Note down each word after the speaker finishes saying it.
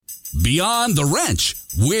Beyond the Wrench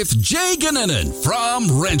with Jay Gannon from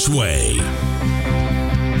Wrenchway.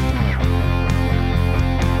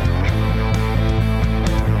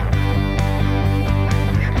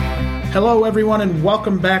 Hello, everyone, and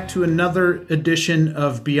welcome back to another edition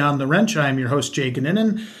of Beyond the Wrench. I'm your host, Jay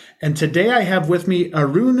Gannon, and today I have with me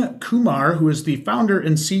Arun Kumar, who is the founder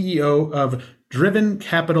and CEO of Driven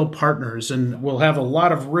Capital Partners, and we'll have a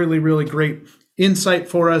lot of really great insight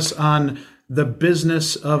for us on the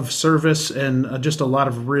business of service and just a lot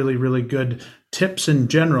of really good tips in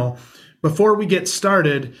general. Before we get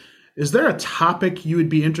started, is there a topic you would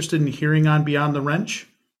be interested in hearing on Beyond the Wrench?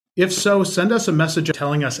 If so, send us a message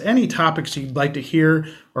telling us any topics you'd like to hear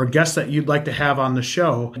or guests that you'd like to have on the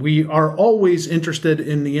show. We are always interested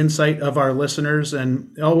in the insight of our listeners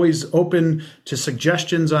and always open to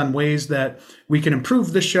suggestions on ways that we can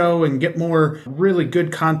improve the show and get more really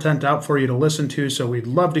good content out for you to listen to. So we'd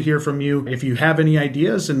love to hear from you. If you have any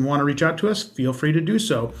ideas and want to reach out to us, feel free to do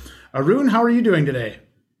so. Arun, how are you doing today?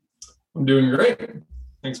 I'm doing great.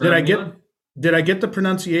 Thanks for having me on. Did I get the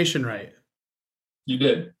pronunciation right? You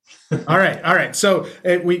did. All right. So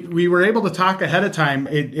we were able to talk ahead of time.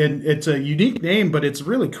 It's a unique name, but it's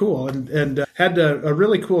really cool and had a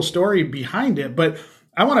really cool story behind it. But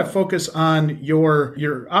I want to focus on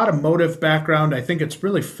your automotive background. I think it's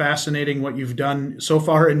really fascinating what you've done so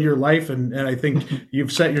far in your life. And I think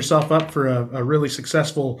you've set yourself up for a really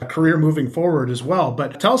successful career moving forward as well.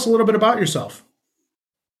 But tell us a little bit about yourself.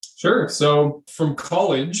 Sure. So from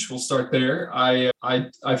college, we'll start there. I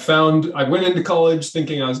went into college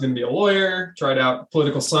thinking I was going to be a lawyer, tried out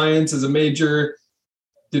political science as a major,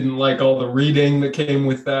 didn't like all the reading that came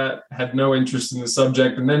with that, had no interest in the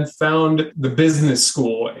subject, and then found the business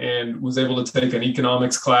school and was able to take an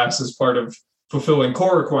economics class as part of fulfilling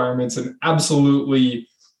core requirements and absolutely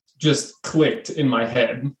just clicked in my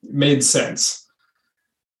head, made sense.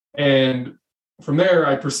 And from there,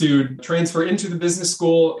 I pursued transfer into the business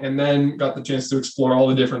school and then got the chance to explore all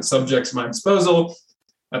the different subjects at my disposal.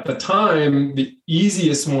 At the time, the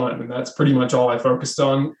easiest one, and that's pretty much all I focused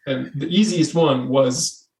on, and the easiest one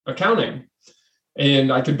was accounting.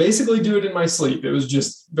 And I could basically do it in my sleep. It was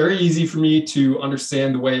just very easy for me to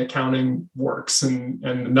understand the way accounting works and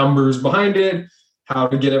the numbers behind it, how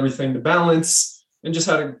to get everything to balance, and just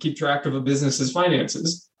how to keep track of a business's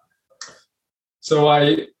finances. So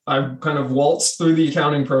I kind of waltzed through the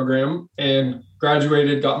accounting program and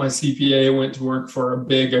graduated, got my CPA, went to work for a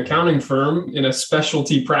big accounting firm in a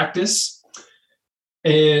specialty practice,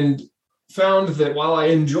 and found that while I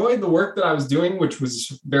enjoyed the work that I was doing, which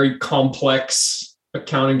was very complex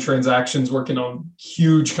accounting transactions, working on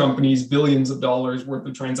huge companies, billions of dollars worth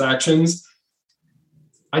of transactions,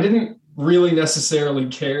 I didn't really necessarily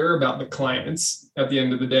care about the clients at the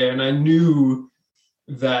end of the day. And I knew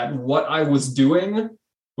that what I was doing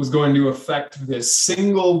was going to affect this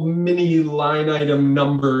single mini line item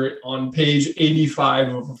number on page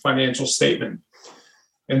 85 of a financial statement.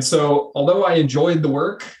 And so, although I enjoyed the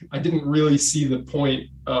work, I didn't really see the point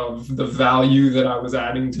of the value that I was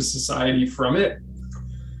adding to society from it.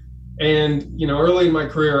 And, early in my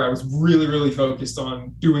career, I was really focused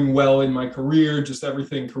on doing well in my career, just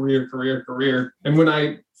everything career. And when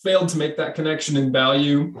I failed to make that connection in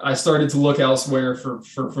value, I started to look elsewhere for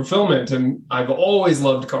fulfillment. And I've always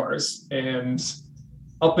loved cars. And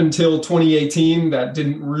up until 2018, that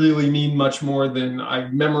didn't really mean much more than I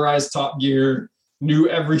memorized Top Gear, knew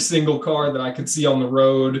every single car that I could see on the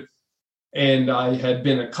road. And I had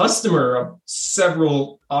been a customer of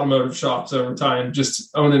several automotive shops over time, just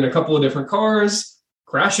owning a couple of different cars,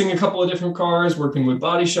 crashing a couple of different cars, working with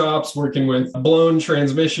body shops, working with a blown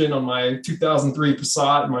transmission on my 2003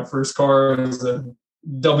 Passat. My first car was a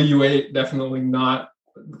W8, definitely not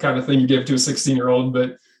the kind of thing you give to a 16-year-old,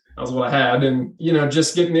 but that was what I had. And,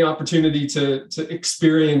 just getting the opportunity to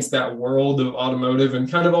experience that world of automotive and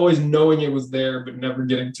kind of always knowing it was there, but never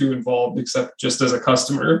getting too involved except just as a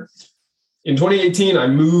customer. In 2018, I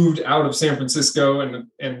moved out of San Francisco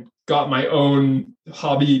and got my own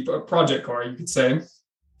hobby project car, you could say.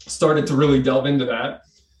 Started to really delve into that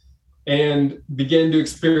and began to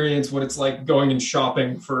experience what it's like going and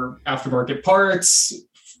shopping for aftermarket parts,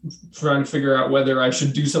 trying to figure out whether I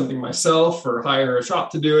should do something myself or hire a shop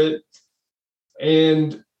to do it.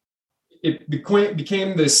 And it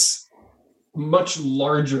became this much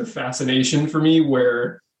larger fascination for me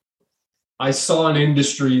where I saw an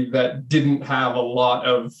industry that didn't have a lot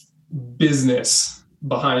of business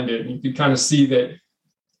behind it. You could kind of see that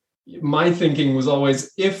my thinking was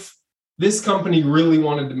always, if this company really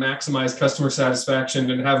wanted to maximize customer satisfaction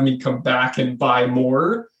and have me come back and buy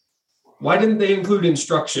more, why didn't they include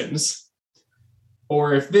instructions?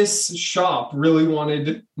 or if this shop really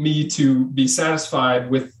wanted me to be satisfied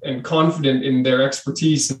with and confident in their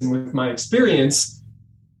expertise and with my experience,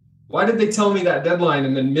 why did they tell me that deadline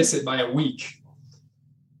and then miss it by a week?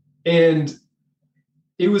 And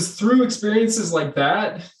it was through experiences like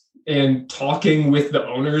that and talking with the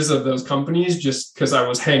owners of those companies, just because I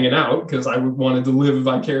was hanging out, because I wanted to live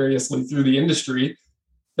vicariously through the industry,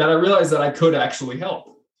 that I realized that I could actually help.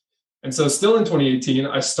 And so still in 2018,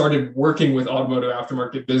 I started working with automotive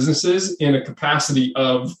aftermarket businesses in a capacity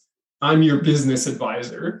of, I'm your business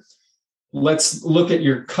advisor. Let's look at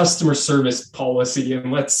your customer service policy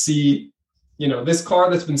and let's see, this car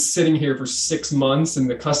that's been sitting here for 6 months and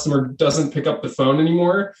the customer doesn't pick up the phone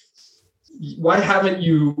anymore. Why haven't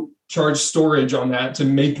you charged storage on that to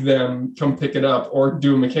make them come pick it up or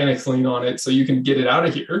do a mechanics lien on it so you can get it out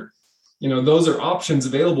of here? Those are options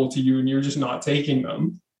available to you and you're just not taking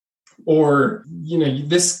them. Or,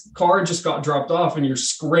 this car just got dropped off and you're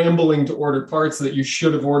scrambling to order parts that you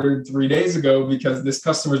should have ordered 3 days ago because this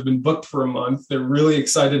customer's been booked for a month. They're really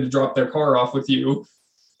excited to drop their car off with you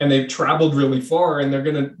and they've traveled really far and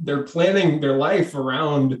they're planning their life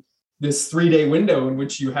around this 3-day window in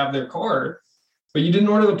which you have their car, but you didn't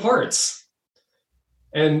order the parts.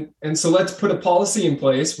 And so let's put a policy in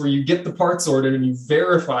place where you get the parts ordered and you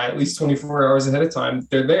verify at least 24 hours ahead of time that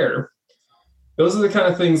they're there. Those are the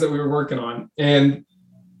kind of things that we were working on. And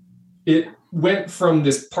it went from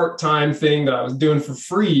this part-time thing that I was doing for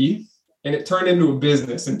free, and it turned into a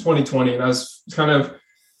business in 2020. And I was kind of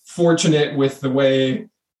fortunate with the way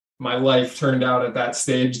my life turned out at that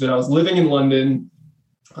stage, that I was living in London.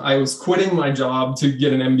 I was quitting my job to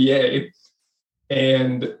get an MBA,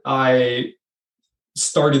 and I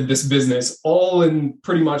started this business all in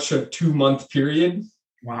pretty much a 2-month period.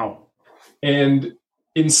 Wow. And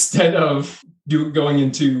instead of going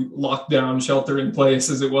into lockdown, shelter in place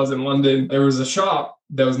as it was in London, there was a shop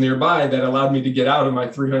that was nearby that allowed me to get out of my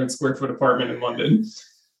 300 square foot apartment in London.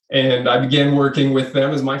 And I began working with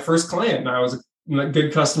them as my first client. And I was a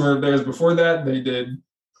good customer of theirs before that. They did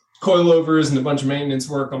coilovers and a bunch of maintenance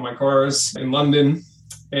work on my cars in London.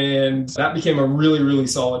 And that became a really, really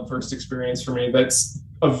solid first experience for me that's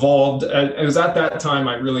evolved. It was at that time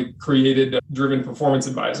I really created Driven Performance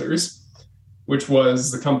Advisors, which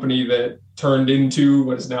was the company that turned into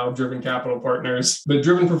what is now Driven Capital Partners. But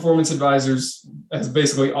Driven Performance Advisors has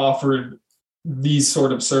basically offered these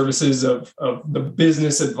sort of services of the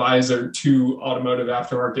business advisor to automotive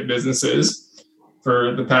aftermarket businesses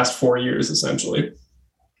for the past 4 years, essentially.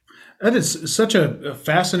 That is such a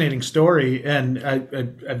fascinating story. And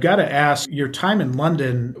I've got to ask, your time in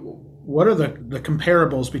London, what are the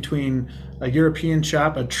comparables between a European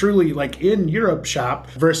shop, a truly like in Europe shop,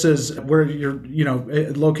 versus where you're,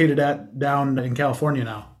 located at down in California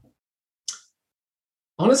now?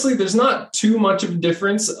 Honestly, there's not too much of a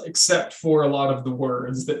difference except for a lot of the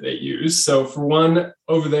words that they use. So for one,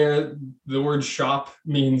 over there, the word shop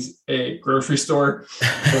means a grocery store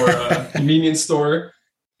or a convenience store.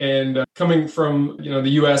 And coming from, the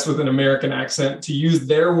US with an American accent, to use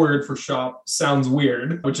their word for shop sounds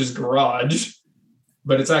weird, which is garage,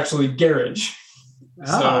 but it's actually garage.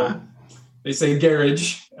 So they say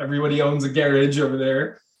garage. Everybody owns a garage over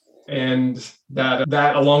there. And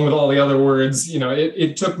that along with all the other words,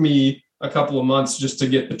 it took me a couple of months just to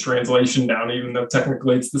get the translation down, even though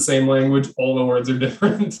technically it's the same language. All the words are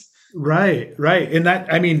different. Right. And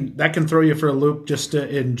that can throw you for a loop just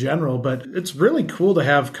in general, but it's really cool to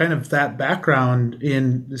have kind of that background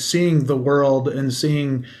in seeing the world and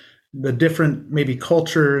seeing the different maybe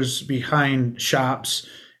cultures behind shops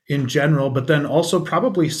in general, but then also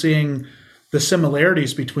probably seeing the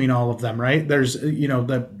similarities between all of them, right? There's,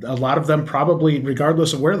 a lot of them probably,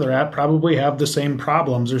 regardless of where they're at, probably have the same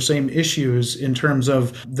problems or same issues in terms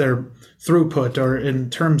of their throughput or in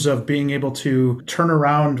terms of being able to turn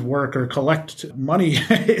around work or collect money,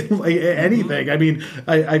 like anything. I mean,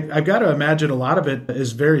 I've got to imagine a lot of it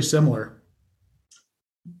is very similar.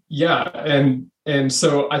 Yeah. And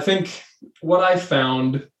so I think what I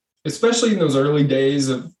found, especially in those early days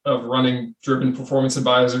of running Driven Performance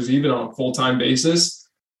Advisors, even on a full-time basis,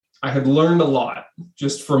 I had learned a lot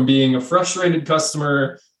just from being a frustrated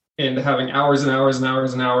customer and having hours and hours and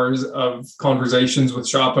hours and hours of conversations with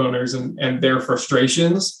shop owners and their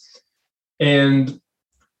frustrations. And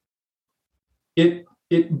it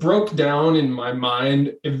broke down in my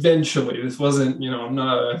mind eventually. This wasn't, I'm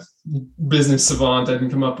not a business savant. I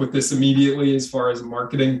didn't come up with this immediately as far as a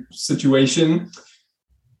marketing situation.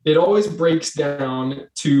 It always breaks down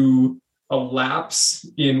to a lapse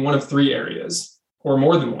in one of 3 areas, or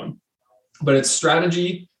more than one. But it's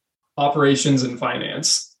strategy, operations, and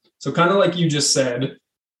finance. So kind of like you just said,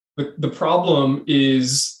 The problem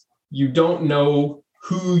is you don't know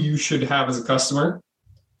who you should have as a customer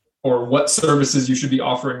or what services you should be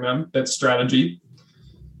offering them. That's strategy.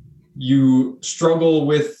 You struggle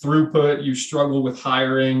with throughput, you struggle with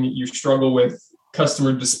hiring, you struggle with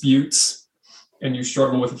customer disputes, and you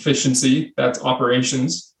struggle with efficiency. That's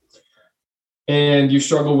operations. And you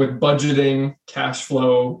struggle with budgeting, cash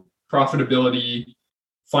flow, profitability,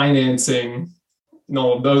 financing, and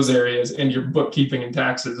all of those areas, and your bookkeeping and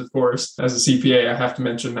taxes, of course. As a CPA, I have to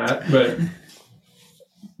mention that. But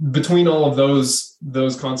between all of those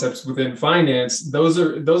concepts within finance, those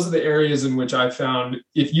are the areas in which I found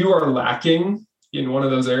if you are lacking in one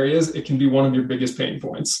of those areas, it can be one of your biggest pain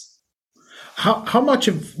points. How much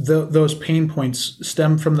of those pain points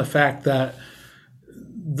stem from the fact that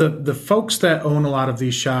the folks that own a lot of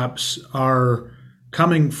these shops are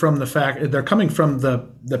coming from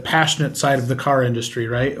the passionate side of the car industry,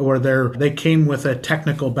 right? Or they came with a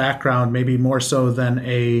technical background, maybe more so than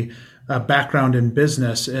a background in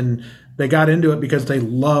business, and they got into it because they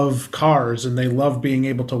love cars and they love being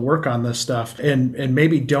able to work on this stuff, and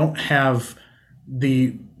maybe don't have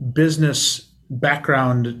the business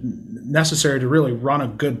background necessary to really run a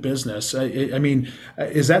good business. I mean,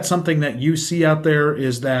 is that something that you see out there?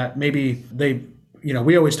 Is that maybe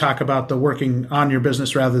we always talk about the working on your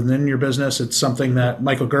business rather than in your business. It's something that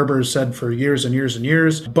Michael Gerber has said for years and years and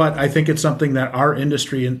years, but I think it's something that our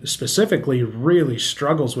industry specifically really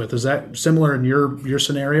struggles with. Is that similar in your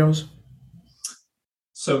scenarios?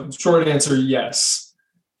 So short answer, yes.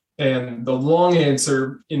 And the long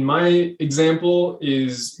answer in my example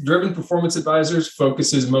is Driven Performance Advisors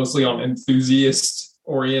focuses mostly on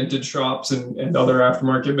enthusiast-oriented shops and other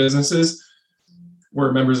aftermarket businesses.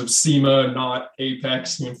 We're members of SEMA, not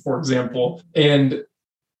Apex, for example. And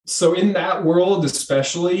so in that world,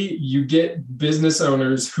 especially, you get business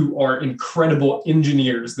owners who are incredible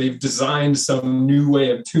engineers. They've designed some new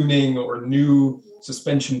way of tuning or new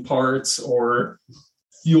suspension parts or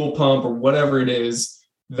fuel pump or whatever it is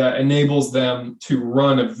that enables them to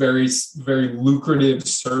run a very, very lucrative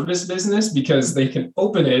service business because they can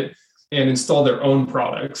open it and install their own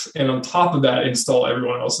products. And on top of that, install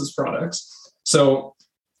everyone else's products. So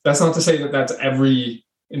that's not to say that that's every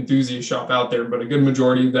enthusiast shop out there, but a good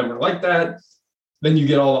majority of them are like that. Then you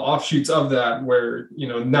get all the offshoots of that where,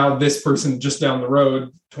 now this person just down the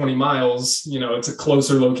road, 20 miles, it's a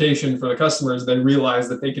closer location for the customers. They realize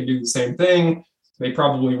that they can do the same thing. They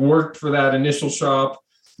probably worked for that initial shop.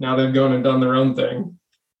 Now they've gone and done their own thing.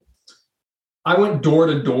 I went door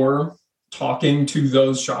to door talking to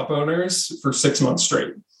those shop owners for 6 months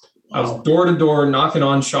straight. I was door to door knocking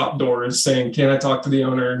on shop doors saying, can I talk to the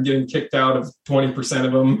owner? And getting kicked out of 20%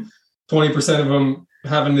 of them, 20% of them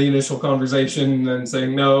having the initial conversation and then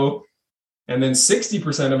saying no. And then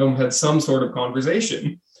 60% of them had some sort of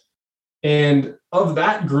conversation. And of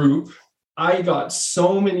that group, I got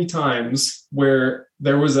so many times where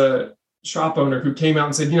there was a shop owner who came out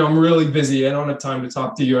and said, I'm really busy. I don't have time to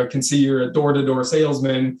talk to you. I can see you're a door-to-door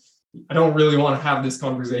salesman. I don't really want to have this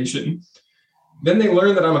conversation. Then they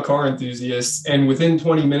learn that I'm a car enthusiast, and within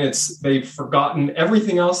 20 minutes, they've forgotten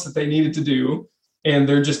everything else that they needed to do. And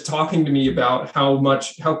they're just talking to me about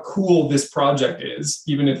how cool this project is.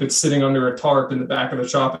 Even if it's sitting under a tarp in the back of the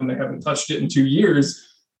shop and they haven't touched it in 2 years,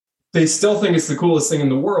 they still think it's the coolest thing in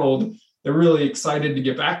the world. They're really excited to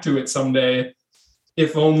get back to it someday.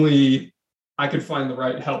 If only I could find the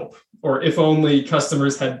right help, or if only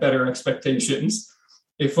customers had better expectations,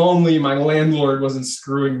 if only my landlord wasn't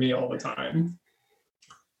screwing me all the time.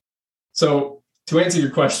 So to answer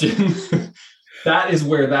your question, that is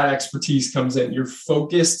where that expertise comes in. You're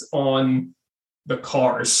focused on the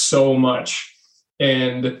car so much.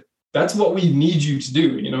 And that's what we need you to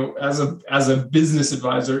do. As a business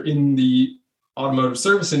advisor in the automotive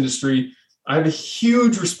service industry, I have a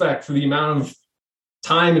huge respect for the amount of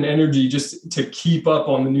time and energy just to keep up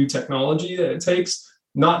on the new technology that it takes,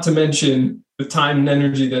 not to mention the time and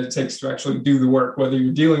energy that it takes to actually do the work, whether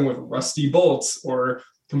you're dealing with rusty bolts or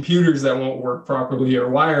computers that won't work properly or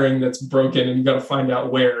wiring that's broken and you got to find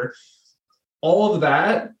out where. All of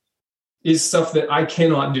that is stuff that I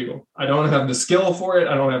cannot do. I don't have the skill for it.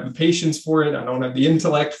 I don't have the patience for it. I don't have the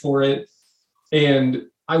intellect for it. And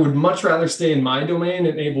I would much rather stay in my domain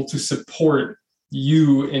and able to support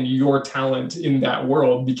you and your talent in that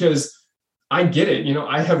world, because I get it.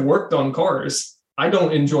 I have worked on cars. I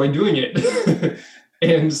don't enjoy doing it.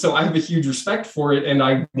 And so I have a huge respect for it, and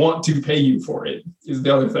I want to pay you for it is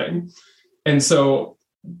the other thing. And so,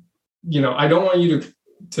 I don't want you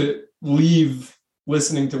to leave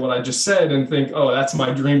listening to what I just said and think, oh, that's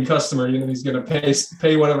my dream customer. He's going to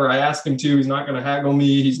pay whatever I ask him to. He's not going to haggle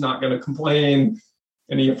me. He's not going to complain.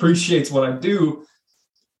 and he appreciates what I do.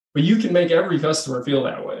 But you can make every customer feel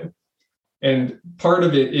that way. And part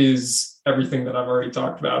of it is everything that I've already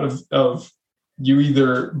talked about of you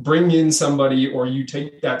either bring in somebody or you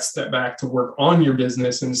take that step back to work on your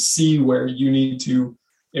business and see where you need to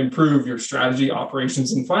improve your strategy,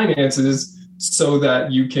 operations, and finances so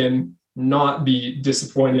that you can not be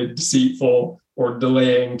disappointed, deceitful, or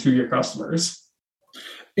delaying to your customers.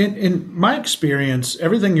 In my experience,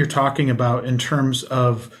 everything you're talking about in terms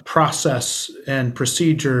of process and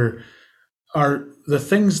procedure are the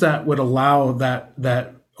things that would allow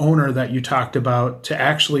that owner that you talked about to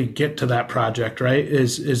actually get to that project, right?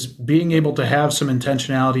 Is being able to have some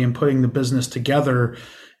intentionality in putting the business together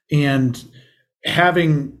and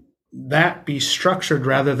having that be structured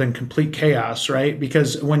rather than complete chaos, right?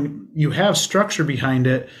 Because when you have structure behind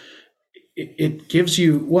it, it gives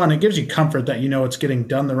you comfort that you know it's getting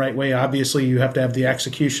done the right way. Obviously, you have to have the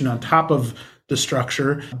execution on top of the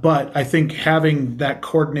structure, but I think having that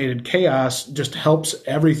coordinated chaos just helps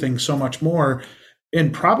everything so much more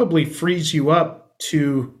and probably frees you up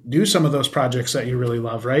to do some of those projects that you really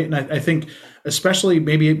love, right? And I think especially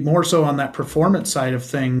maybe more so on that performance side of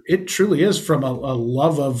thing, it truly is from a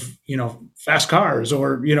love of, fast cars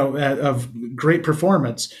or, of great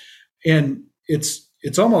performance. And it's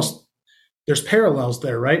almost, there's parallels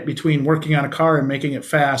there, right? Between working on a car and making it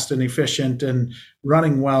fast and efficient and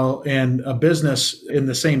running well, and a business in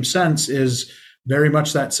the same sense is very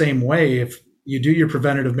much that same way. If you do your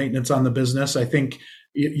preventative maintenance on the business, I think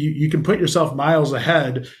you can put yourself miles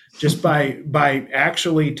ahead just by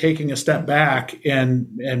actually taking a step back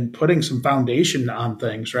and putting some foundation on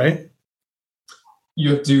things, right?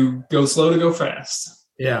 You have to go slow to go fast.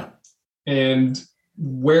 Yeah. And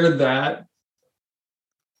where that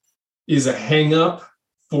is a hang up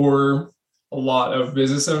for a lot of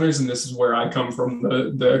business owners, and this is where I come from,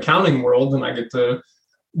 the accounting world, and I get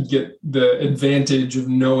the advantage of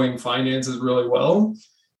knowing finances really well,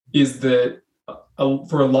 is that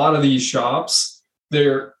for a lot of these shops,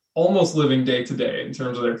 they're almost living day to day in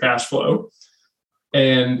terms of their cash flow.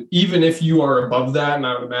 And even if you are above that, and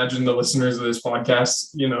I would imagine the listeners of this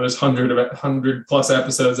podcast, there's 100 plus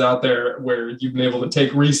episodes out there where you've been able to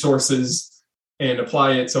take resources and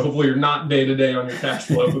apply it. So hopefully you're not day to day on your cash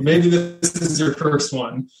flow, but maybe this is your first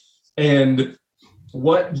one. And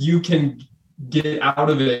what you can get out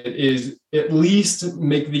of it is at least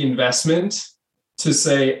make the investment to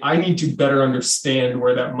say, I need to better understand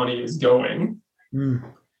where that money is going.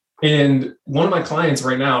 And one of my clients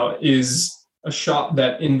right now is a shop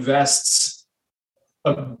that invests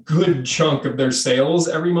a good chunk of their sales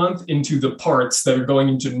every month into the parts that are going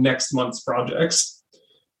into next month's projects.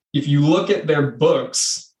 If you look at their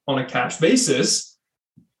books on a cash basis,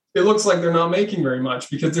 it looks like they're not making very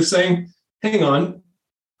much, because they're saying, hang on,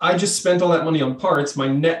 I just spent all that money on parts. My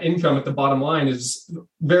net income at the bottom line is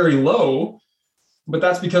very low, but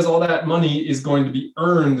that's because all that money is going to be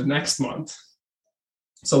earned next month.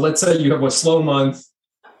 So let's say you have a slow month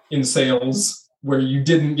in sales where you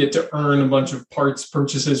didn't get to earn a bunch of parts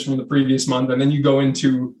purchases from the previous month, and then you go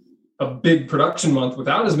into a big production month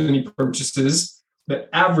without as many purchases.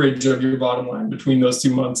 The average of your bottom line between those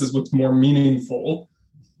 2 months is what's more meaningful,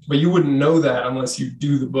 but you wouldn't know that unless you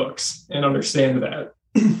do the books and understand that.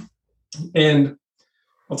 And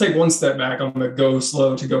I'll take one step back on the go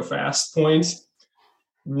slow to go fast point.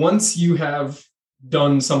 Once you have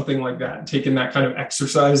done something like that, taken that kind of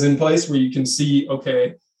exercise in place where you can see,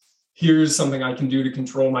 okay, here's something I can do to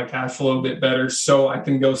control my cash flow a bit better so I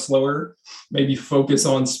can go slower, maybe focus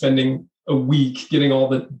on spending a week getting all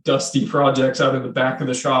the dusty projects out of the back of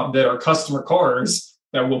the shop that are customer cars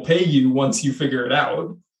that will pay you once you figure it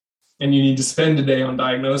out, and you need to spend a day on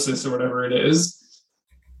diagnosis or whatever it is.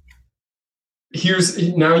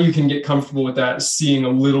 Now you can get comfortable with that, seeing a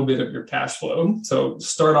little bit of your cash flow. So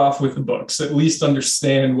start off with the books, at least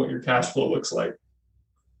understand what your cash flow looks like.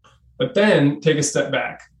 But then take a step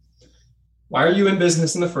back. Why are you in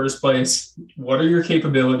business in the first place? What are your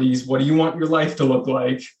capabilities? What do you want your life to look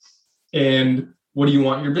like? And what do you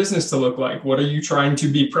want your business to look like? What are you trying to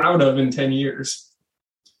be proud of in 10 years?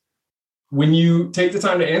 When you take the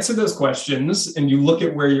time to answer those questions and you look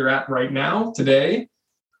at where you're at right now, today,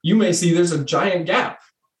 you may see there's a giant gap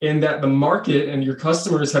in that the market and your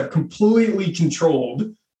customers have completely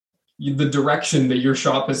controlled the direction that your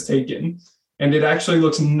shop has taken. And it actually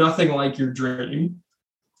looks nothing like your dream,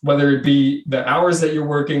 whether it be the hours that you're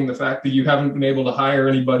working, the fact that you haven't been able to hire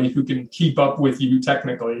anybody who can keep up with you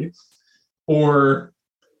technically, or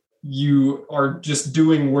you are just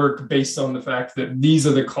doing work based on the fact that these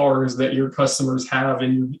are the cars that your customers have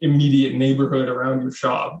in your immediate neighborhood around your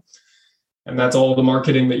shop. And that's all the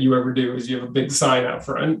marketing that you ever do is you have a big sign out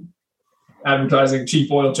front advertising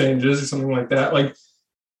cheap oil changes or something like that. Like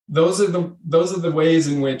those are the ways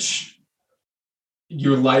in which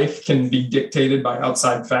your life can be dictated by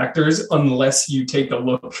outside factors unless you take a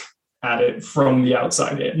look at it from the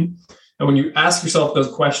outside in. And when you ask yourself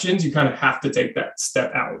those questions, you kind of have to take that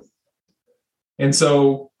step out. And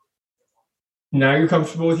so now you're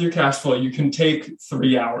comfortable with your cash flow. You can take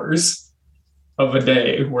 3 hours of a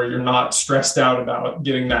day where you're not stressed out about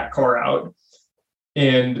getting that car out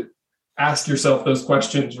and ask yourself those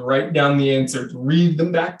questions, write down the answers, read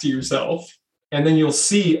them back to yourself. And then you'll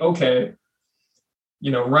see, okay,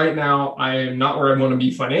 right now I am not where I want to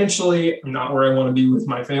be financially. I'm not where I want to be with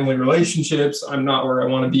my family relationships. I'm not where I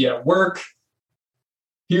want to be at work.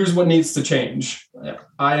 Here's what needs to change.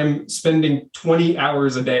 I am spending 20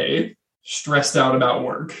 hours a day stressed out about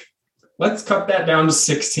work. Let's cut that down to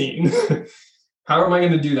 16. How am I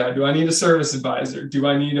going to do that? Do I need a service advisor? Do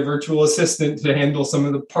I need a virtual assistant to handle some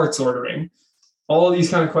of the parts ordering? All of these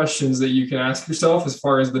kind of questions that you can ask yourself as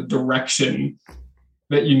far as the direction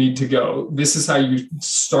that you need to go. This is how you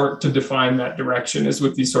start to define that direction, is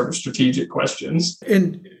with these sort of strategic questions.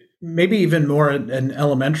 And maybe even more at an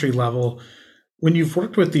elementary level, when you've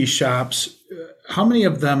worked with these shops, how many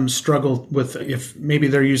of them struggle with, if maybe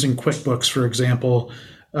they're using QuickBooks, for example,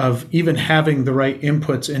 of even having the right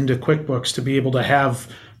inputs into QuickBooks to be able to have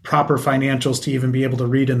proper financials to even be able to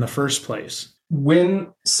read in the first place?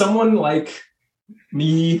 When someone like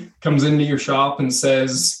me comes into your shop and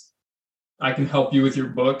says, I can help you with your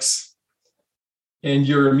books, and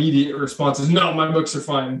your immediate response is, no, my books are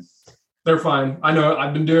fine. They're fine. I know,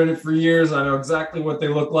 I've been doing it for years. I know exactly what they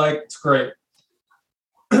look like. It's great.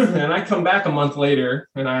 And I come back a month later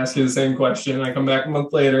and I ask you the same question. I come back a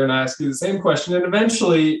month later and I ask you the same question. And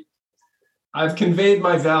eventually I've conveyed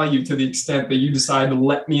my value to the extent that you decide to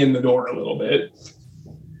let me in the door a little bit.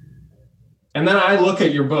 And then I look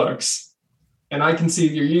at your books and I can see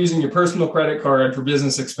you're using your personal credit card for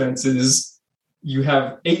business expenses. You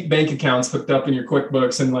have 8 bank accounts hooked up in your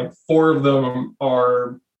QuickBooks, and like 4 of them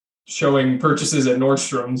are showing purchases at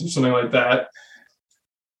Nordstrom's or something like that.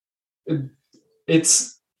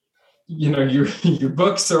 It's, your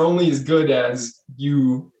books are only as good as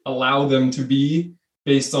you allow them to be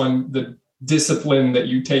based on the discipline that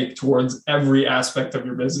you take towards every aspect of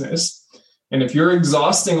your business. And if you're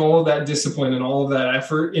exhausting all of that discipline and all of that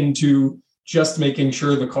effort into just making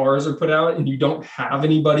sure the cars are put out and you don't have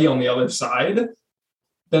anybody on the other side,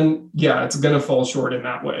 then yeah, it's going to fall short in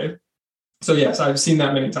that way. So yes, I've seen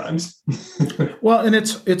that many times. Well, and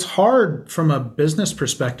it's hard from a business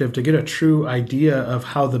perspective to get a true idea of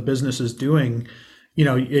how the business is doing.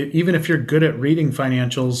 Even if you're good at reading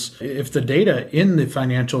financials, if the data in the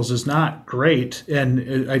financials is not great,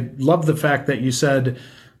 and I love the fact that you said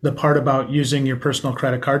the part about using your personal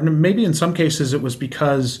credit card, and maybe in some cases it was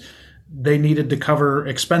because they needed to cover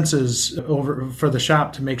expenses over for the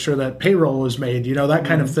shop to make sure that payroll was made, that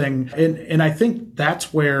kind of thing. And I think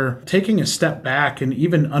that's where taking a step back and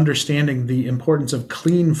even understanding the importance of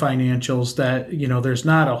clean financials, that, there's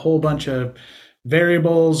not a whole bunch of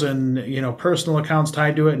variables and, personal accounts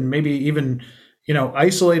tied to it. And maybe even,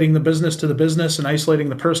 isolating the business to the business and isolating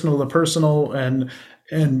the personal to the personal,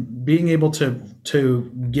 and being able to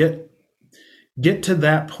get to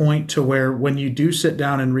that point to where when you do sit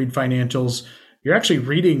down and read financials, you're actually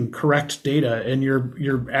reading correct data and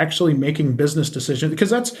you're actually making business decisions, because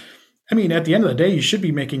that's, at the end of the day, you should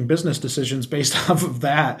be making business decisions based off of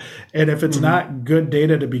that. And if it's not good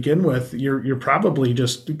data to begin with, you're probably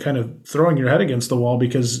just kind of throwing your head against the wall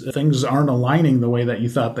because things aren't aligning the way that you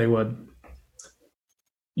thought they would.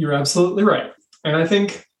 You're absolutely right. And I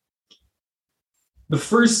think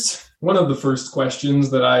one of the first questions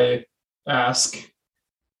that I ask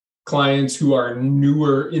clients who are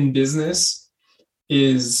newer in business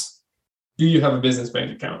is, do you have a business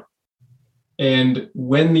bank account? And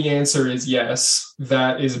when the answer is yes,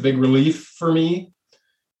 that is a big relief for me.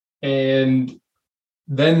 And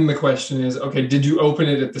then the question is, okay, did you open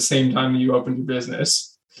it at the same time that you opened your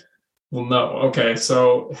business? Well, no. Okay,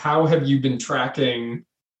 so how have you been tracking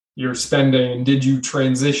your spending? Did you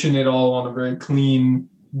transition it all on a very clean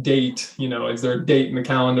date? Is there a date in the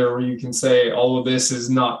calendar where you can say all of this is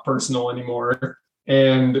not personal anymore?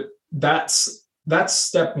 And that's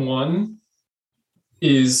step 1,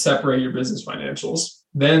 is separate your business financials.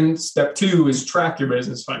 Then step 2 is track your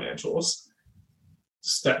business financials.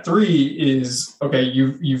 Step 3 is, okay,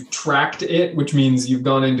 you've tracked it, which means you've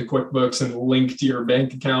gone into QuickBooks and linked your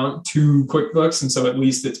bank account to QuickBooks, and so at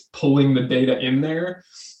least it's pulling the data in there.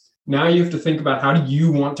 Now you have to think about, how do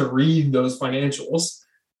you want to read those financials?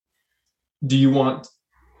 Do you want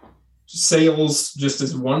sales just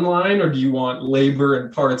as one line, or do you want labor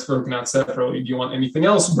and parts broken out separately? Do you want anything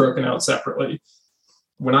else broken out separately?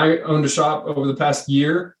 When I owned a shop over the past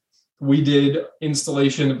year, we did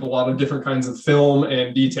installation of a lot of different kinds of film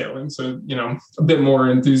and detailing. So, a bit more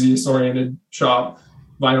enthusiast oriented shop,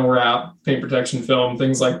 vinyl wrap, paint protection film,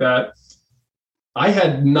 things like that. I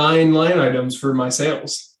had 9 line items for my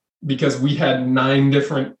sales because we had 9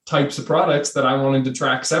 different types of products that I wanted to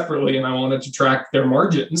track separately, and I wanted to track their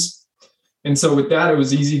margins. And so with that, it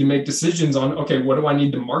was easy to make decisions on, okay, what do I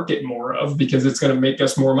need to market more of? Because it's going to make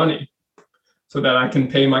us more money so that I can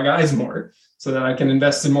pay my guys more, so that I can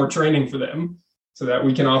invest in more training for them, so that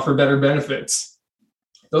we can offer better benefits.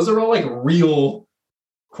 Those are all like real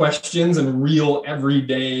questions and real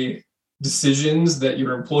everyday decisions that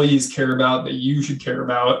your employees care about, that you should care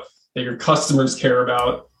about, that your customers care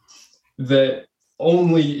about, that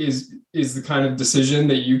only is the kind of decision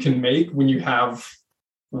that you can make when you have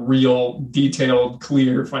real, detailed,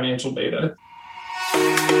 clear financial data.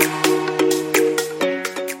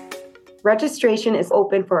 Registration is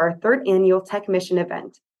open for our 3rd annual Tech Mission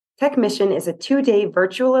event. Tech Mission is a 2-day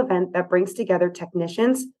virtual event that brings together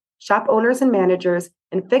technicians, shop owners and managers,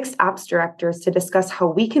 and fixed ops directors to discuss how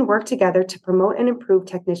we can work together to promote and improve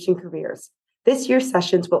technician careers. This year's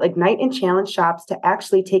sessions will ignite and challenge shops to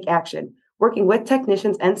actually take action, working with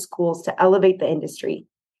technicians and schools to elevate the industry.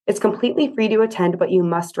 It's completely free to attend, but you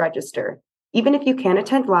must register. Even if you can't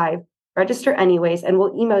attend live, register anyways, and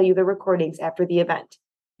we'll email you the recordings after the event.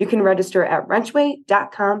 You can register at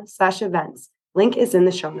wrenchway.com/events. Link is in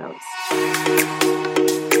the show notes.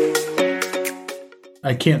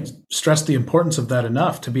 I can't stress the importance of that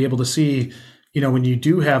enough, to be able to see, when you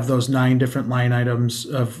do have those 9 different line items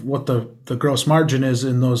of what the gross margin is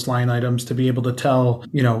in those line items, to be able to tell,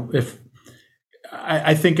 if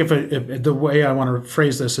I think if the way I want to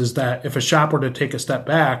phrase this is that if a shop were to take a step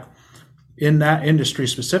back in that industry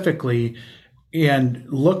specifically and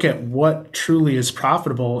look at what truly is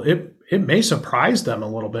profitable, it may surprise them a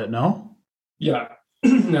little bit, no? Yeah.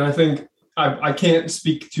 And I think I can't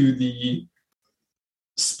speak to the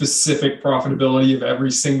specific profitability of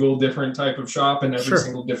every single different type of shop and every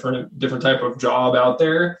single different type of job out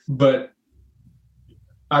there. But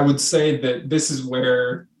I would say that this is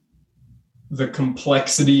where the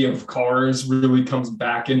complexity of cars really comes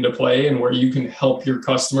back into play, and where you can help your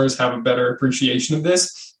customers have a better appreciation of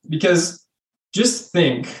this. Because just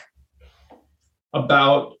think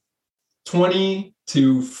about 20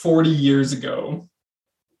 to 40 years ago,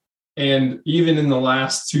 and even in the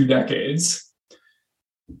last 2 decades,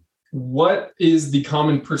 what is the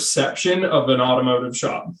common perception of an automotive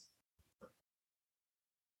shop?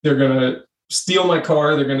 They're going to steal my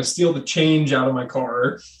car. They're going to steal the change out of my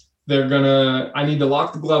car. I need to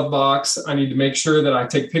lock the glove box. I need to make sure that I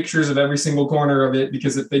take pictures of every single corner of it,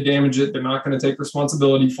 because if they damage it, they're not going to take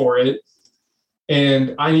responsibility for it.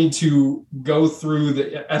 And I need to go through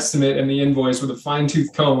the estimate and the invoice with a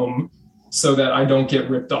fine-tooth comb so that I don't get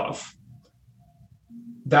ripped off.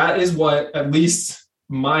 That is what at least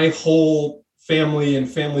my whole family and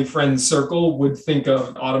family friends circle would think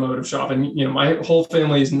of automotive shop. And, my whole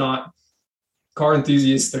family is not car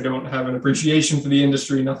enthusiasts. They don't have an appreciation for the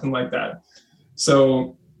industry, nothing like that.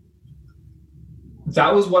 So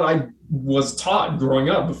that was what I was taught growing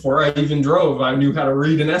up. Before I even drove, I knew how to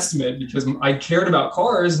read an estimate because I cared about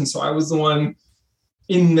cars. And so I was the one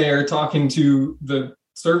in there talking to the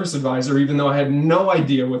service advisor, even though I had no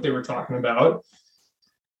idea what they were talking about.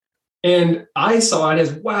 And I saw it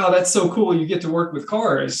as, wow, that's so cool. You get to work with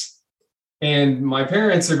cars. And my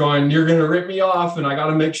parents are going, you're going to rip me off, and I got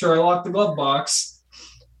to make sure I lock the glove box.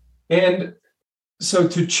 And so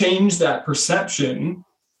to change that perception,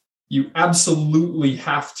 you absolutely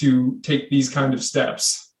have to take these kind of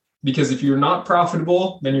steps. Because if you're not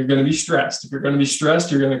profitable, then you're going to be stressed. If you're going to be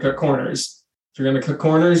stressed, you're going to cut corners. If you're going to cut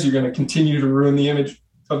corners, you're going to continue to ruin the image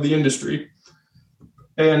of the industry.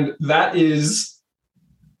 And that is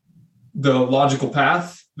the logical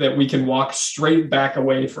path that we can walk straight back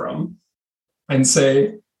away from and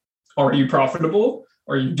say, are you profitable?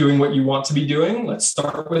 Are you doing what you want to be doing? Let's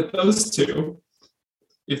start with those 2.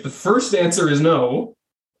 If the first answer is no,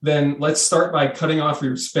 then let's start by cutting off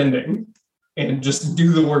your spending and just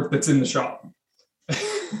do the work that's in the shop.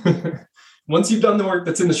 Once you've done the work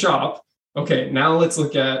that's in the shop, okay, now let's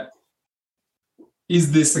look at,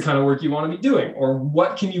 is this the kind of work you want to be doing? Or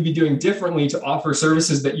what can you be doing differently to offer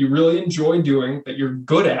services that you really enjoy doing, that you're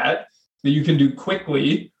good at, that you can do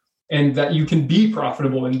quickly, and that you can be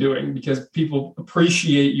profitable in doing, because people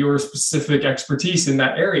appreciate your specific expertise in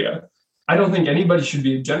that area. I don't think anybody should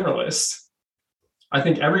be a generalist. I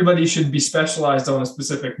think everybody should be specialized on a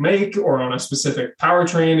specific make or on a specific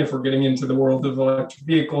powertrain if we're getting into the world of electric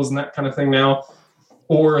vehicles and that kind of thing now,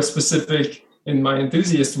 or a specific, in my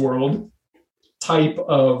enthusiast world, type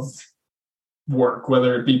of work,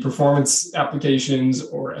 whether it be performance applications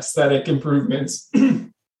or aesthetic improvements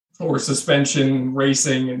or suspension,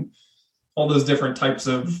 racing, and all those different types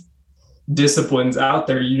of disciplines out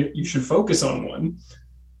there. You should focus on one.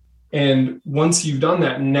 And once you've done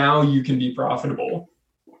that, now you can be profitable.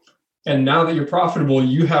 And now that you're profitable,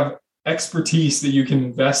 you have expertise that you can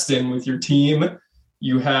invest in with your team.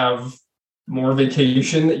 You have more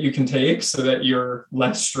vacation that you can take so that you're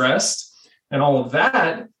less stressed. And all of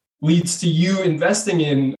that leads to you investing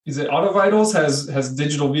in, is it AutoVitals has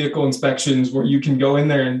digital vehicle inspections where you can go in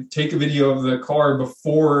there and take a video of the car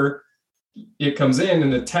before it comes in,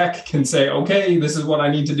 and the tech can say, okay, this is what I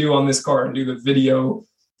need to do on this car, and do the video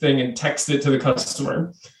thing and text it to the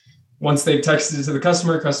customer. Once they've texted it to the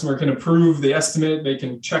customer can approve the estimate. They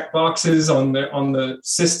can check boxes on the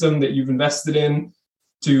system that you've invested in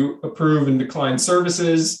to approve and decline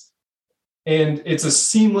services. And it's a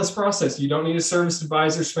seamless process. You don't need a service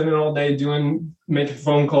advisor spending all day making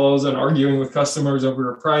phone calls and arguing with customers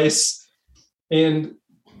over a price. And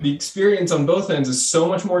the experience on both ends is so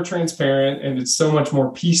much more transparent, and it's so much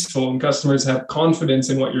more peaceful, and customers have confidence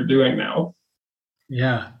in what you're doing now.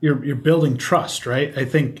 Yeah, you're building trust, right? I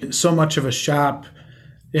think so much of a shop,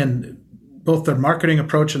 and both their marketing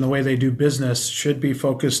approach and the way they do business, should be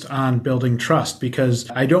focused on building trust, because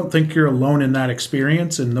I don't think you're alone in that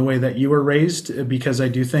experience and the way that you were raised, because I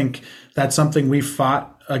do think that's something we've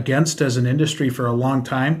fought against as an industry for a long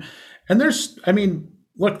time. And there's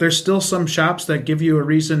still some shops that give you a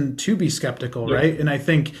reason to be skeptical, yeah. Right? And I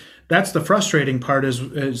think that's the frustrating part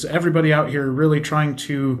is everybody out here really trying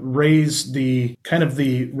to raise the kind of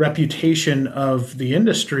the reputation of the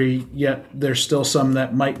industry, yet there's still some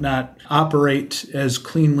that might not operate as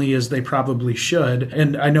cleanly as they probably should.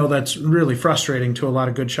 And I know that's really frustrating to a lot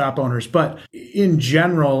of good shop owners. But in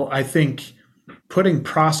general, I think putting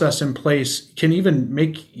process in place can even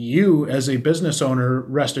make you as a business owner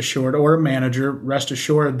rest assured, or a manager rest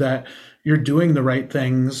assured, that you're doing the right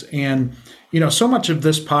things. And so much of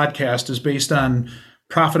this podcast is based on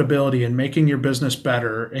profitability and making your business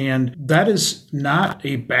better. And that is not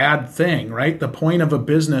a bad thing, right? The point of a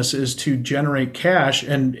business is to generate cash.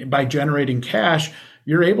 And by generating cash,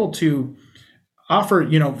 you're able to offer,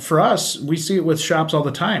 for us, we see it with shops all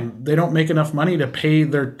the time. They don't make enough money to pay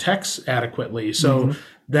their techs adequately. So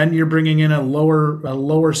then you're bringing in a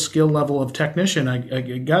lower skill level of technician. I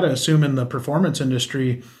got to assume in the performance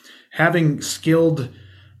industry, having skilled,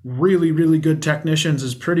 really, really good technicians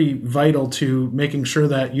is pretty vital to making sure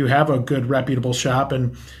that you have a good, reputable shop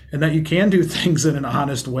and that you can do things in an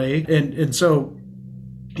honest way. And so,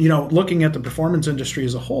 looking at the performance industry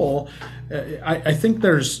as a whole, I think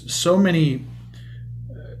there's so many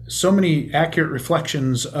accurate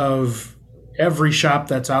reflections of every shop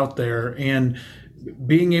that's out there, and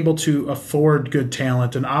being able to afford good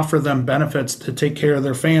talent and offer them benefits to take care of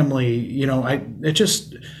their family.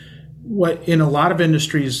 What in a lot of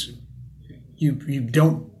industries, you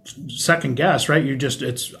don't second guess, right?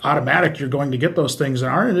 It's automatic. You're going to get those things. In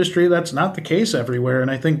our industry, that's not the case everywhere.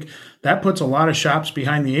 And I think that puts a lot of shops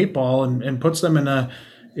behind the eight ball and puts them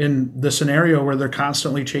in the scenario where they're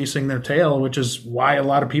constantly chasing their tail, which is why a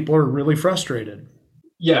lot of people are really frustrated.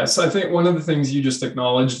 Yes, I think one of the things you just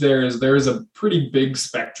acknowledged there is a pretty big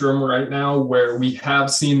spectrum right now where we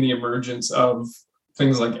have seen the emergence of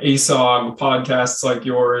things like ASOG, podcasts like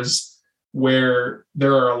yours, where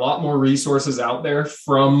there are a lot more resources out there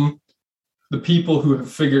from the people who have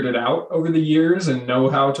figured it out over the years and know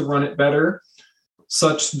how to run it better,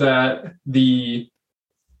 such that the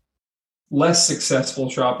less successful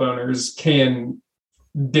shop owners can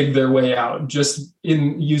dig their way out just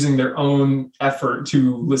in using their own effort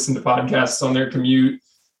to listen to podcasts on their commute,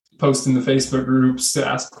 post in the Facebook groups to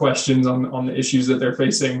ask questions on the issues that they're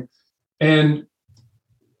facing. And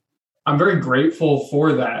I'm very grateful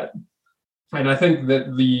for that. And I think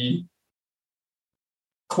that the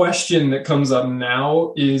question that comes up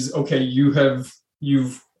now is, okay,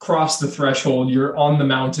 you've crossed the threshold, you're on the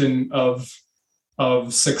mountain of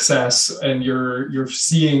success, and you're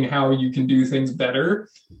seeing how you can do things better.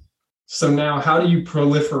 So now how do you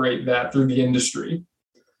proliferate that through the industry?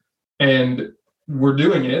 And we're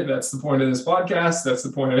doing it. That's the point of this podcast. That's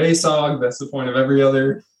the point of ASOG. That's the point of every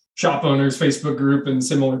other shop owners Facebook group and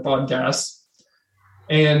similar podcasts.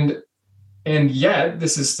 And yet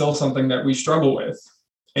this is still something that we struggle with.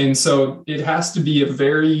 And so it has to be a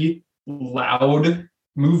very loud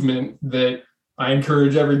movement that I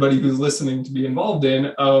encourage everybody who's listening to be involved in,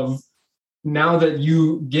 of now that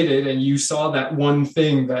you get it and you saw that one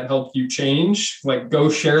thing that helped you change, like go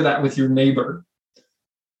share that with your neighbor.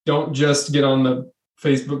 Don't just get on the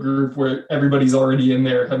Facebook group where everybody's already in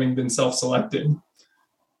there having been self-selected.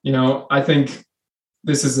 I think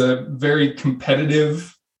this is a very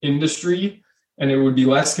competitive industry, and it would be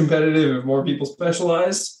less competitive if more people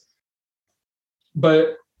specialized.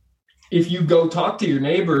 But if you go talk to your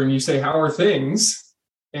neighbor and you say, how are things?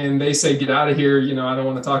 And they say, get out of here. I don't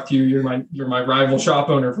want to talk to you. You're my rival shop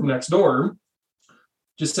owner from next door.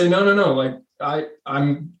 Just say, no. Like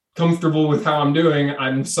I'm comfortable with how I'm doing.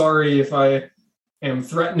 I'm sorry if I am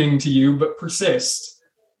threatening to you, but persist.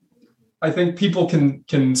 I think people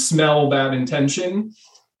can smell that intention.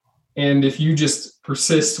 And if you just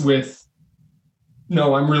persist with,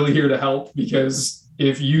 no, I'm really here to help, because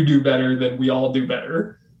if you do better, then we all do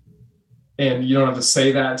better. And you don't have to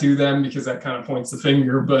say that to them because that kind of points the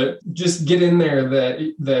finger, but just get in there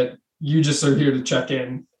that you just are here to check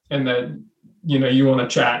in, and that, you want to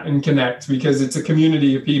chat and connect, because it's a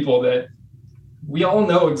community of people that we all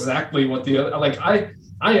know exactly what I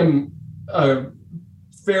am a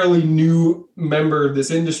fairly new member of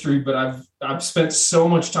this industry, but I've spent so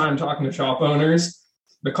much time talking to shop owners.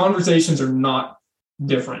 The conversations are not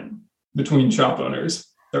different between shop owners.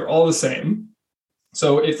 They're all the same.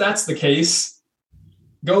 So if that's the case,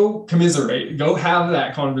 go commiserate, go have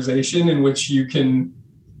that conversation in which you can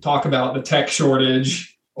talk about the tech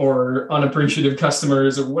shortage or unappreciative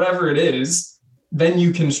customers or whatever it is. Then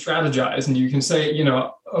you can strategize and you can say,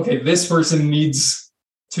 okay, this person needs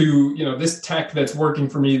to, this tech that's working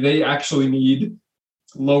for me, they actually need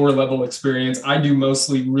lower level experience. I do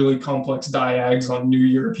mostly really complex diags on new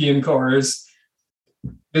European cars.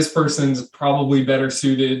 This person's probably better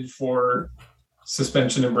suited for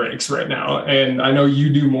suspension and brakes right now. And I know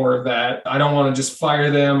you do more of that. I don't want to just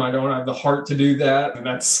fire them. I don't have the heart to do that. And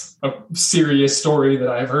that's a serious story that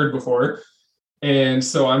I've heard before. And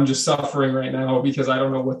so I'm just suffering right now because I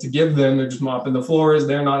don't know what to give them. They're just mopping the floors.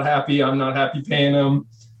 They're not happy. I'm not happy paying them.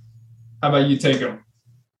 How about you take them?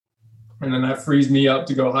 And then that frees me up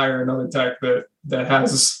to go hire another tech that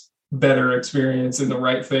has better experience in the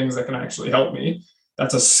right things that can actually help me.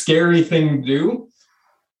 That's a scary thing to do,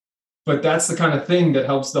 but that's the kind of thing that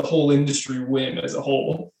helps the whole industry win as a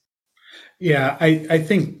whole. Yeah, I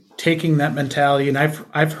think taking that mentality, and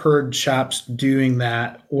I've heard shops doing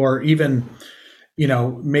that, or even,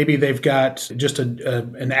 maybe they've got just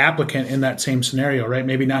an applicant in that same scenario, right?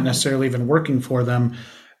 Maybe not necessarily even working for them.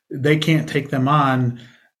 They can't take them on.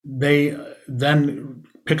 They then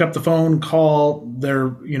pick up the phone, call their,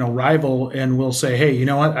 rival, and will say, hey, you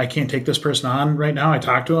know what? I can't take this person on right now. I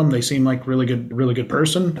talked to them. They seem like really good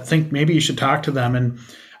person. I think maybe you should talk to them. And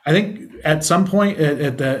I think at some point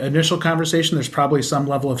at the initial conversation, there's probably some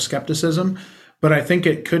level of skepticism, but I think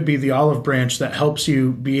it could be the olive branch that helps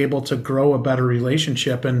you be able to grow a better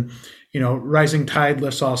relationship. And, rising tide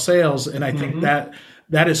lifts all sails. And I think that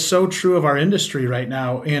is so true of our industry right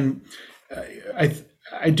now. And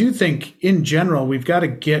I do think in general, we've got to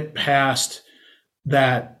get past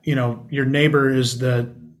that, your neighbor is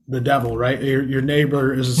the devil, right? Your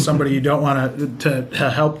neighbor is somebody you don't want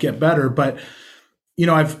to help get better. But,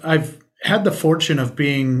 I've had the fortune of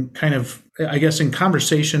being kind of, I guess, in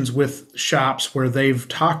conversations with shops where they've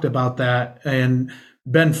talked about that and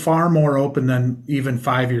been far more open than even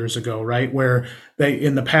 5 years ago, right? Where they,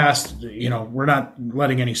 in the past, we're not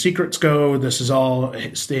letting any secrets go. This is all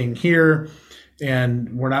staying here.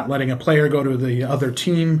 And we're not letting a player go to the other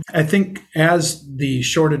team. I think as the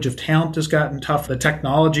shortage of talent has gotten tough, the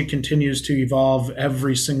technology continues to evolve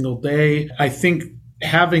every single day. I think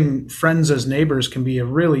having friends as neighbors can be a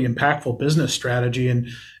really impactful business strategy.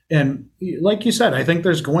 And like you said, I think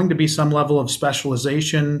there's going to be some level of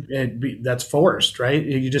specialization that's forced, right?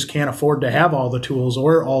 You just can't afford to have all the tools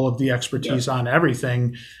or all of the expertise on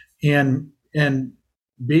everything. And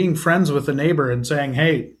being friends with a neighbor and saying,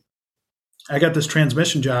 hey, I got this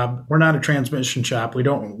transmission job. We're not a transmission shop. We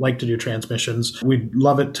don't like to do transmissions. We'd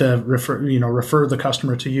love it to refer the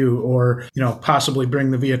customer to you, or, possibly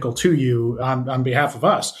bring the vehicle to you on behalf of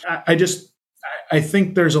us. I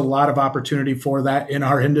think there's a lot of opportunity for that in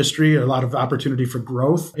our industry, a lot of opportunity for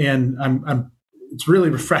growth. And it's really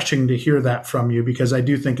refreshing to hear that from you, because I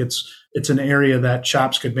do think it's an area that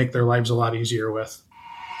shops could make their lives a lot easier with.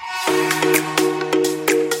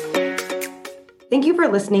 Thank you for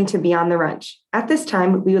listening to Beyond the Wrench. At this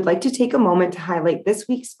time, we would like to take a moment to highlight this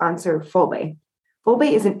week's sponsor, Fullbay.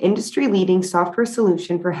 Fullbay is an industry-leading software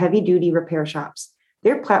solution for heavy-duty repair shops.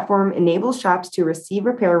 Their platform enables shops to receive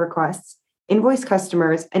repair requests, invoice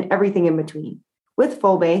customers, and everything in between. With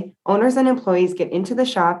Fullbay, owners and employees get into the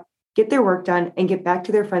shop, get their work done, and get back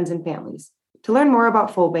to their friends and families. To learn more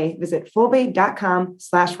about Fullbay, visit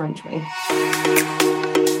fullbay.com/wrenchway.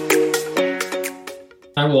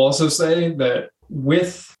 I will also say that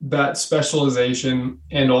with that specialization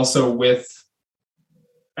and also with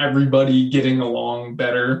everybody getting along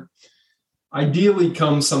better, ideally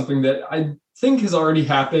comes something that I think has already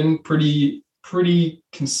happened pretty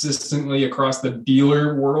consistently across the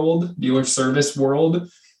dealer service world,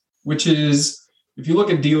 which is, if you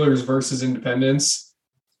look at dealers versus independents,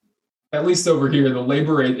 at least over here, the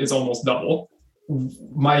labor rate is almost double.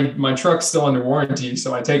 My truck's still under warranty,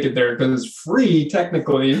 so I take it there because it's free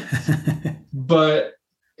technically, but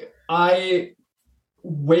I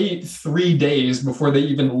wait 3 days before they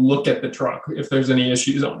even look at the truck if there's any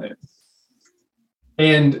issues on it.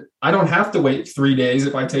 And I don't have to wait 3 days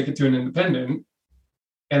if I take it to an independent,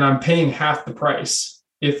 and I'm paying half the price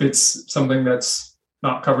if it's something that's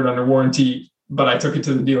not covered under warranty, but I took it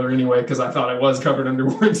to the dealer anyway because I thought it was covered under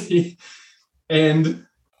warranty. And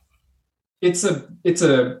it's a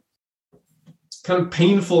kind of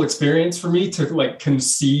painful experience for me to like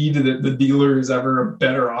concede that the dealer is ever a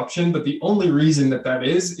better option. But the only reason that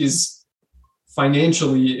is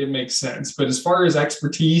financially it makes sense. But as far as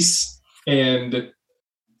expertise and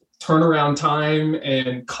turnaround time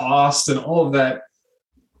and cost and all of that,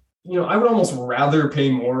 I would almost rather pay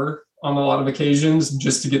more on a lot of occasions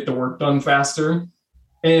just to get the work done faster.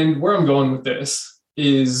 And where I'm going with this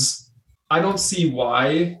is I don't see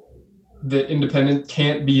why the independent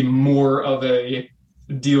can't be more of a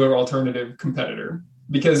dealer alternative competitor,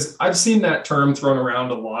 because I've seen that term thrown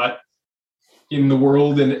around a lot in the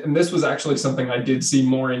world. And this was actually something I did see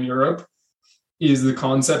more in Europe, is the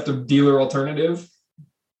concept of dealer alternative,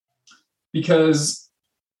 because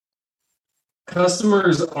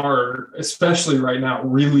customers are, especially right now,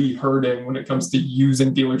 really hurting when it comes to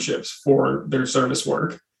using dealerships for their service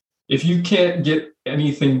work. If you can't get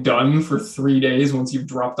anything done for 3 days once you've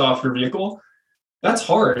dropped off your vehicle, that's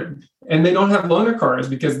hard. And they don't have loaner cars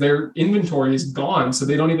because their inventory is gone. So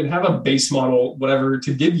they don't even have a base model, whatever,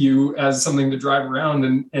 to give you as something to drive around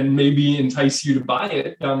and maybe entice you to buy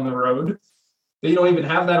it down the road. They don't even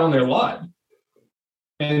have that on their lot.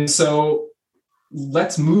 And so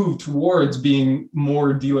let's move towards being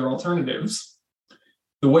more dealer alternatives.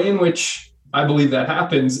 The way in which I believe that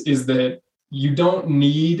happens is that you don't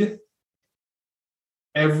need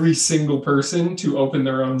every single person to open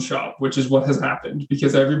their own shop, which is what has happened,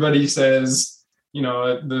 because everybody says,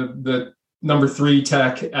 the number 3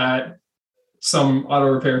 tech at some auto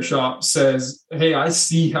repair shop says, hey, I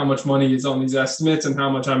see how much money is on these estimates and how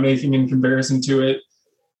much I'm making in comparison to it.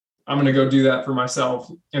 I'm going to go do that for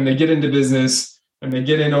myself. And they get into business and they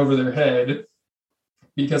get in over their head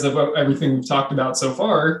because of everything we've talked about so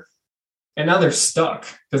far. And now they're stuck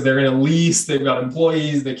because they're in a lease. They've got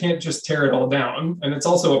employees. They can't just tear it all down. And it's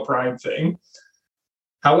also a pride thing.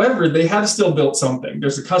 However, they have still built something.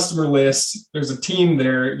 There's a customer list. There's a team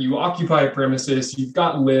there. You occupy a premises. You've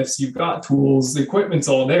got lifts. You've got tools. The equipment's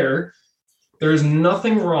all there. There's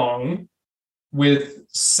nothing wrong with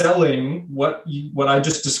selling what I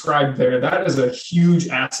just described there. That is a huge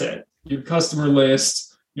asset. Your customer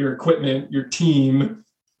list, your equipment, your team.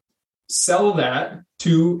 Sell that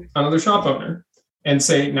to another shop owner and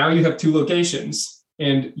say, now you have 2 locations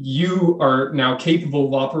and you are now capable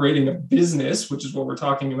of operating a business, which is what we're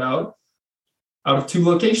talking about, out of 2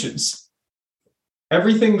 locations.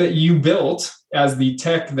 Everything that you built as the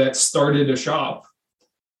tech that started a shop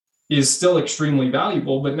is still extremely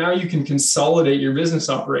valuable, but now you can consolidate your business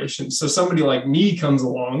operations. So somebody like me comes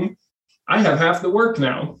along, I have half the work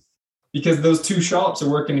now because those 2 shops are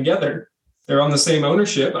working together. They're on the same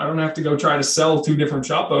ownership. I don't have to go try to sell 2 different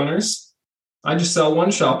shop owners. I just sell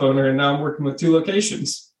one shop owner and now I'm working with 2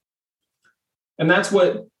 locations. And that's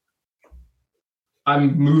what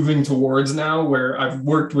I'm moving towards now, where I've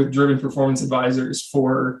worked with Driven Performance Advisors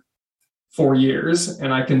for 4 years.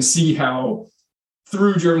 And I can see how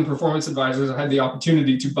through Driven Performance Advisors, I had the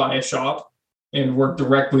opportunity to buy a shop and work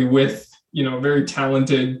directly with, a very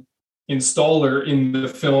talented installer in the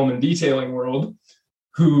film and detailing world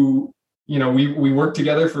who, we worked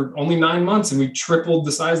together for only 9 months and we tripled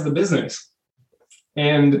the size of the business.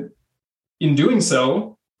 And in doing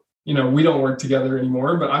so, we don't work together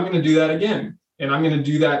anymore, but I'm going to do that again. And I'm going to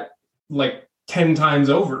do that like 10 times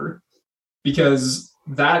over, because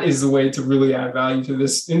that is the way to really add value to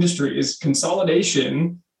this industry. Is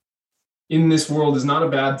consolidation in this world is not a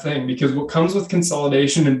bad thing, because what comes with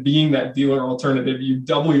consolidation and being that dealer alternative, you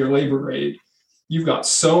double your labor rate. You've got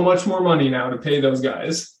so much more money now to pay those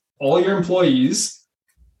guys. All your employees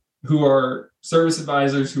who are service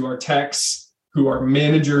advisors, who are techs, who are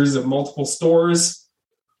managers of multiple stores,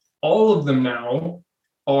 all of them now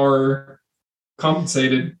are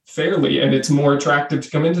compensated fairly, and it's more attractive to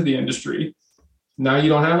come into the industry. Now you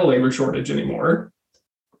don't have a labor shortage anymore.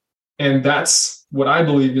 And that's what I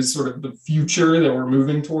believe is sort of the future that we're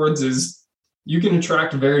moving towards, is you can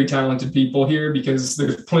attract very talented people here because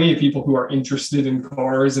there's plenty of people who are interested in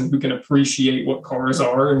cars and who can appreciate what cars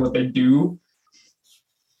are and what they do.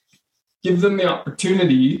 Give them the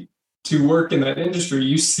opportunity to work in that industry.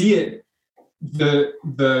 You see it.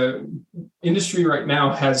 The industry right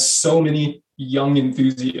now has so many young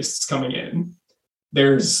enthusiasts coming in.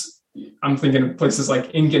 I'm thinking of places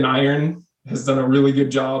like Ink and Iron has done a really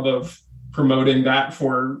good job of promoting that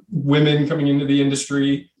for women coming into the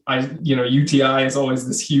industry. UTI is always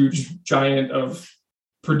this huge giant of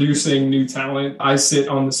producing new talent. I sit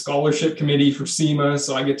on the scholarship committee for SEMA,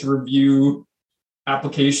 so I get to review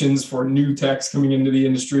applications for new techs coming into the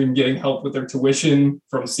industry and getting help with their tuition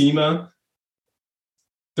from SEMA.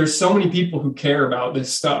 There's so many people who care about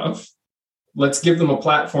this stuff. Let's give them a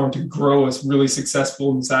platform to grow a really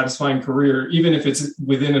successful and satisfying career, even if it's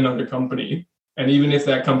within another company. And even if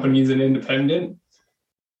that company is an independent,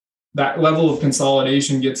 that level of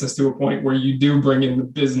consolidation gets us to a point where you do bring in the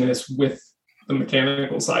business with the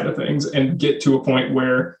mechanical side of things and get to a point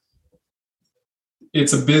where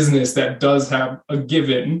it's a business that does have a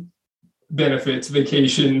given benefits,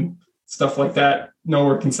 vacation, stuff like that, no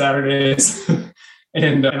working Saturdays.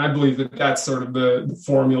 And I believe that that's sort of the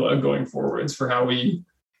formula going forwards for how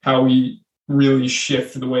we really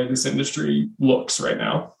shift the way this industry looks right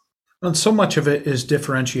now. And so much of it is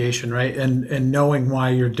differentiation, right? And knowing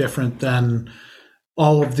why you're different than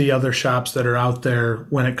all of the other shops that are out there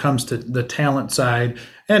when it comes to the talent side.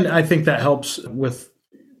 And I think that helps with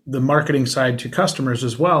the marketing side to customers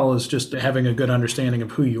as well, as just having a good understanding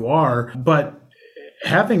of who you are, but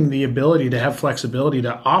having the ability to have flexibility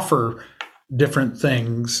to offer different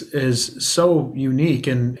things is so unique.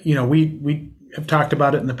 And, we have talked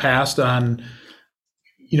about it in the past on,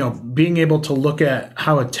 being able to look at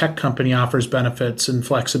how a tech company offers benefits and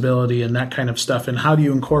flexibility and that kind of stuff. And how do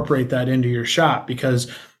you incorporate that into your shop? Because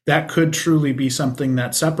that could truly be something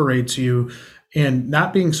that separates you, and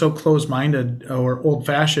not being so closed-minded or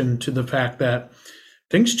old-fashioned to the fact that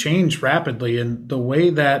things change rapidly, and the way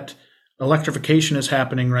that electrification is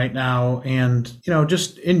happening right now, and,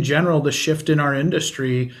 just in general, the shift in our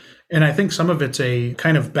industry. And I think some of it's a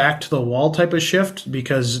kind of back to the wall type of shift,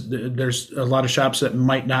 because there's a lot of shops that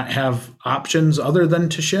might not have options other than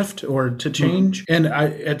to shift or to change. Mm-hmm. And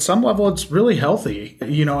at some level, it's really healthy.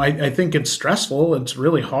 I think it's stressful. It's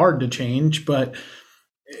really hard to change. But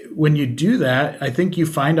when you do that, I think you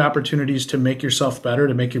find opportunities to make yourself better,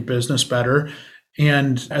 to make your business better.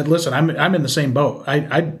 And listen, I'm in the same boat.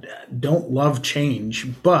 I don't love change,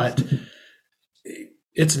 but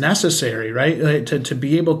it's necessary, right? To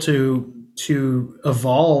be able to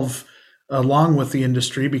evolve along with the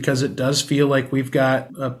industry, because it does feel like we've got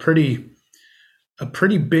a pretty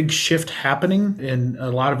big shift happening, and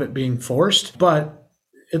a lot of it being forced, but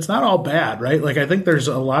it's not all bad, right? Like, I think there's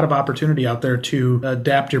a lot of opportunity out there to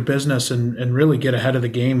adapt your business and really get ahead of the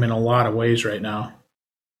game in a lot of ways right now.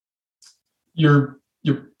 Your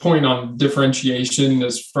point on differentiation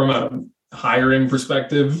is from a hiring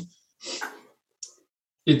perspective.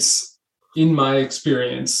 It's, in my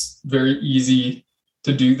experience, very easy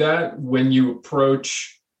to do that when you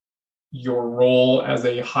approach your role as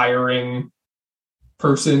a hiring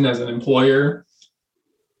person, as an employer,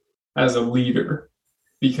 as a leader,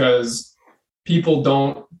 because people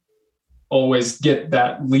don't always get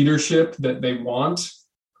that leadership that they want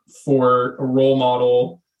for a role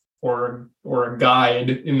model or a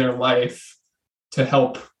guide in their life to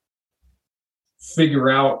help figure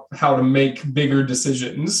out how to make bigger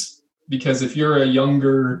decisions. Because if you're a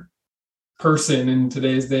younger person in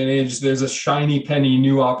today's day and age, there's a shiny penny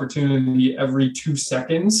new opportunity every 2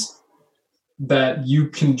 seconds that you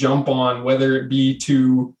can jump on, whether it be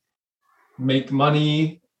to make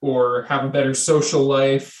money or have a better social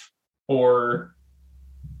life, or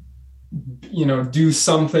do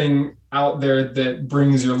something out there that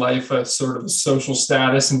brings your life a sort of social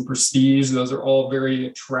status and prestige. Those are all very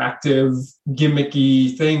attractive,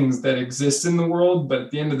 gimmicky things that exist in the world. But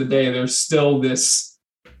at the end of the day, there's still this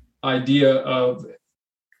idea of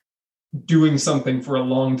doing something for a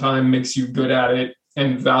long time makes you good at it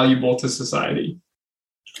and valuable to society.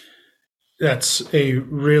 That's a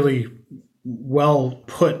really well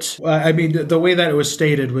put. I mean, the way that it was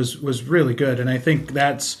stated was really good. And I think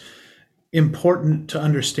that's important to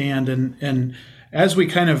understand. And as we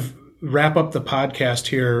kind of wrap up the podcast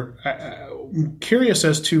here, I'm curious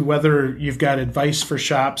as to whether you've got advice for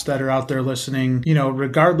shops that are out there listening,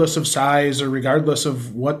 regardless of size or regardless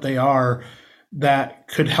of what they are, that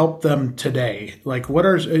could help them today. Like,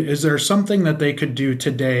 is there something that they could do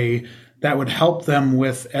today that would help them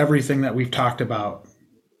with everything that we've talked about?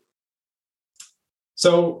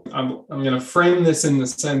 So I'm going to frame this in the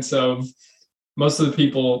sense of most of the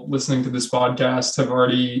people listening to this podcast have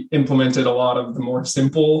already implemented a lot of the more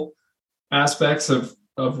simple aspects of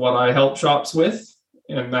what I help shops with.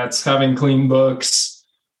 And that's having clean books,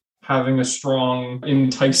 having a strong,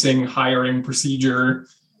 enticing hiring procedure,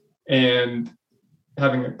 and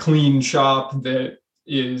having a clean shop that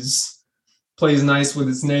plays nice with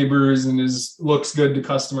its neighbors and looks good to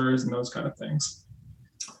customers and those kind of things.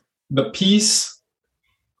 The piece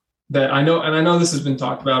that I know, and I know this has been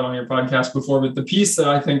talked about on your podcast before, but the piece that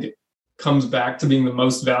I think comes back to being the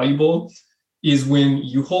most valuable is when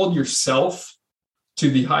you hold yourself to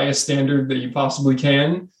the highest standard that you possibly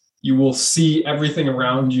can, you will see everything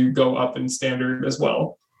around you go up in standard as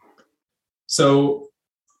well. So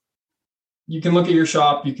you can look at your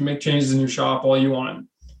shop, you can make changes in your shop all you want.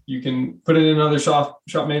 You can put in another shop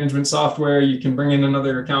management software, you can bring in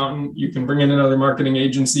another accountant, you can bring in another marketing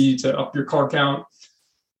agency to up your car count.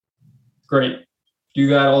 Great. Do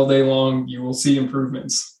that all day long. You will see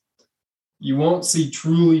improvements. You won't see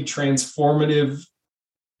truly transformative,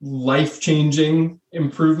 life-changing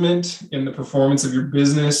improvement in the performance of your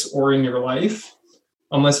business or in your life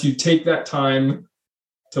unless you take that time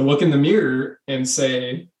to look in the mirror and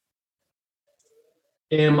say,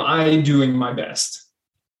 am I doing my best?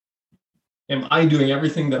 Am I doing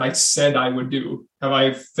everything that I said I would do? Have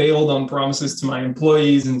I failed on promises to my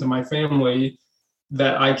employees and to my family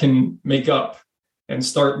that I can make up? And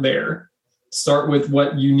start there. Start with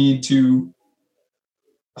what you need to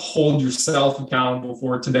hold yourself accountable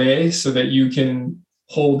for today so that you can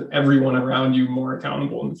hold everyone around you more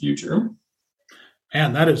accountable in the future.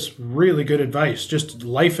 Man, that is really good advice, just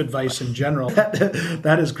life advice in general.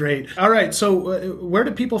 That is great. All right, so where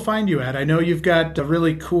do people find you at? I know you've got a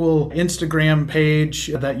really cool Instagram page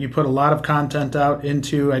that you put a lot of content out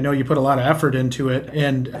into. I know you put a lot of effort into it.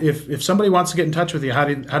 And if somebody wants to get in touch with you, how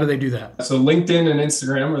do they do that? So LinkedIn and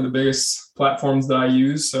Instagram are the biggest platforms that I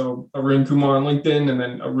use. So Arun Kumar on LinkedIn and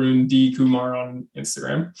then Arun D. Kumar on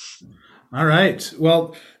Instagram. All right.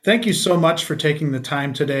 Well, thank you so much for taking the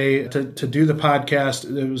time today to do the podcast.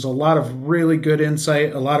 There was a lot of really good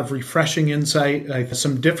insight, a lot of refreshing insight, like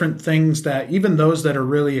some different things that even those that are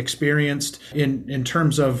really experienced in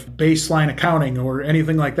terms of baseline accounting or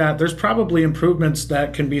anything like that, there's probably improvements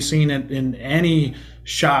that can be seen in any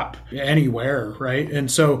shop anywhere, right? And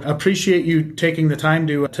so appreciate you taking the time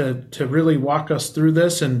to really walk us through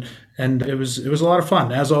this. And it was a lot of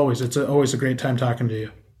fun. As always, it's always a great time talking to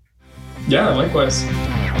you. Yeah, likewise.